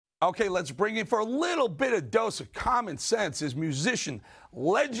Okay, let's bring in for a little bit of dose of common sense is musician,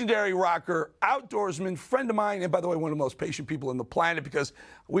 legendary rocker, outdoorsman, friend of mine, and by the way, one of the most patient people on the planet because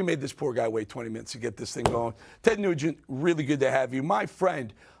we made this poor guy wait 20 minutes to get this thing going. Ted Nugent, really good to have you. My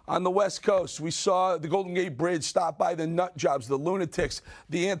friend, on the West Coast, we saw the Golden Gate Bridge stopped by the nut jobs, the lunatics,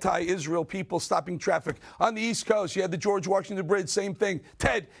 the anti-Israel people stopping traffic. On the East Coast, you had the George Washington Bridge, same thing.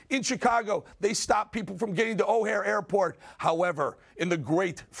 Ted, in Chicago, they stopped people from getting to O'Hare Airport. However, in the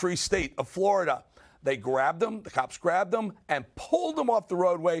great free state of Florida, they grabbed them, the cops grabbed them, and pulled them off the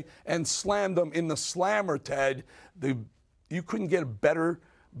roadway and slammed them in the slammer, Ted. You couldn't get a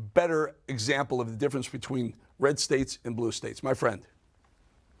better example of the difference between red states and blue states, my friend.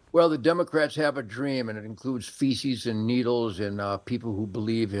 Well, the Democrats have a dream, and it includes feces and needles and people who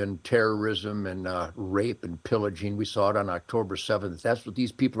believe in terrorism and rape and pillaging. We saw it on October 7th. That's what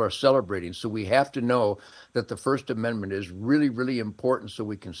these people are celebrating. So we have to know that the First Amendment is really, really important so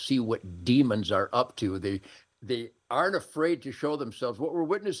we can see what demons are up to. They aren't afraid to show themselves. What we're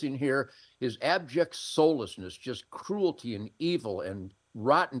witnessing here is abject soullessness, just cruelty and evil and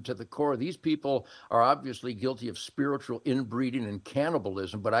rotten to the core. These people are obviously guilty of spiritual inbreeding and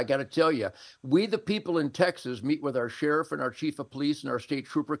cannibalism. But I got to tell you, we the people in Texas meet with our sheriff and our chief of police and our state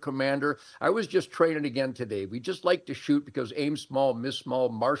trooper commander. I was just training again today. We just like to shoot because aim small, miss small,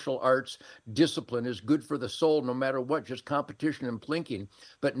 martial arts discipline is good for the soul no matter what, just competition and plinking.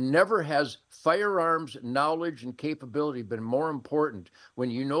 But never has firearms knowledge and capability been more important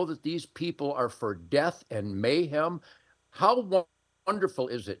when you know that these people are for death and mayhem. How wonderful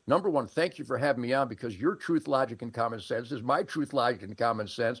is it? Number one, thank you for having me on because your truth, logic, and common sense is my truth, logic, and common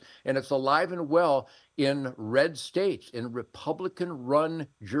sense, and it's alive and well in red states, in Republican-run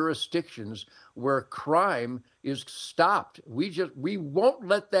jurisdictions where crime is stopped. We won't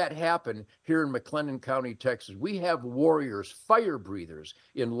let that happen here in McLennan County, Texas. We have warriors, fire breathers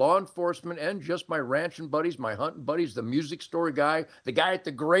in law enforcement and just my ranching buddies, my hunting buddies, the music store guy, the guy at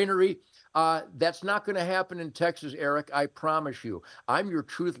the granary. That's not going to happen in Texas, Eric. I promise you. I'm your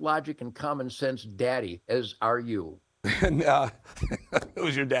truth, logic, and common sense daddy, as are you. And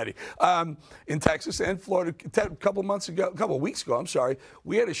who's your daddy? In Texas and Florida, a couple of weeks ago, I'm sorry,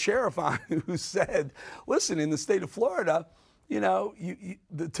 we had a sheriff on who said, listen, in the state of Florida, you know,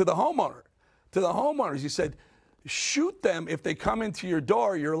 to the homeowners, he said, shoot them if they come into your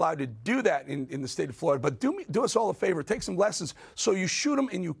door. You're allowed to do that in the state of Florida. But do us all a favor. Take some lessons. So you shoot them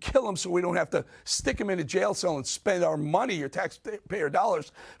and you kill them so we don't have to stick them in a jail cell and spend our money, your taxpayer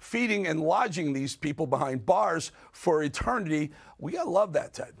dollars, feeding and lodging these people behind bars for eternity. We got to love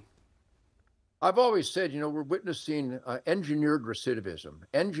that, Ted. I've always said, you know, we're witnessing engineered recidivism,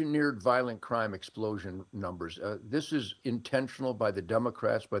 engineered violent crime explosion numbers. This is intentional by the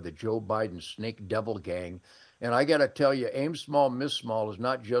Democrats, by the Joe Biden snake devil gang. And I got to tell you, aim small, miss small is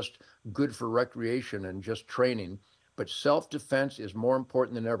not just good for recreation and just training, but self-defense is more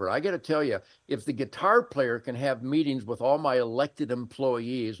important than ever. I got to tell you, if the guitar player can have meetings with all my elected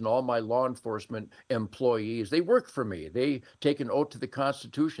employees and all my law enforcement employees, they work for me. They take an oath to the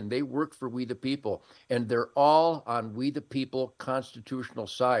Constitution. They work for We the People, and they're all on We the People constitutional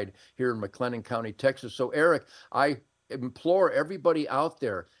side here in McLennan County, Texas. So, Eric, I implore everybody out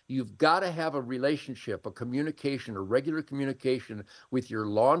there, you've got to have a relationship, a communication, a regular communication with your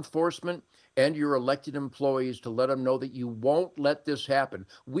law enforcement and your elected employees to let them know that you won't let this happen.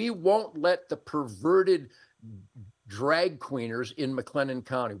 We won't let the perverted drag queeners in McLennan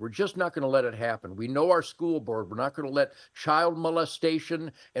County. We're just not going to let it happen. We know our school board. We're not going to let child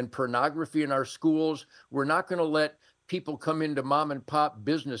molestation and pornography in our schools. We're not going to let people come into mom and pop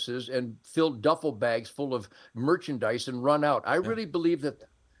businesses and fill duffel bags full of merchandise and run out. I really believe that,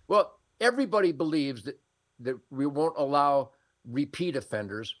 well, everybody believes that we won't allow repeat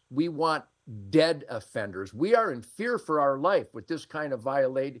offenders. We want dead offenders. We are in fear for our life with this kind of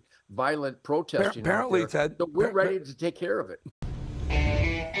violent protesting. Apparently, Ted. So we're ready to take care of it.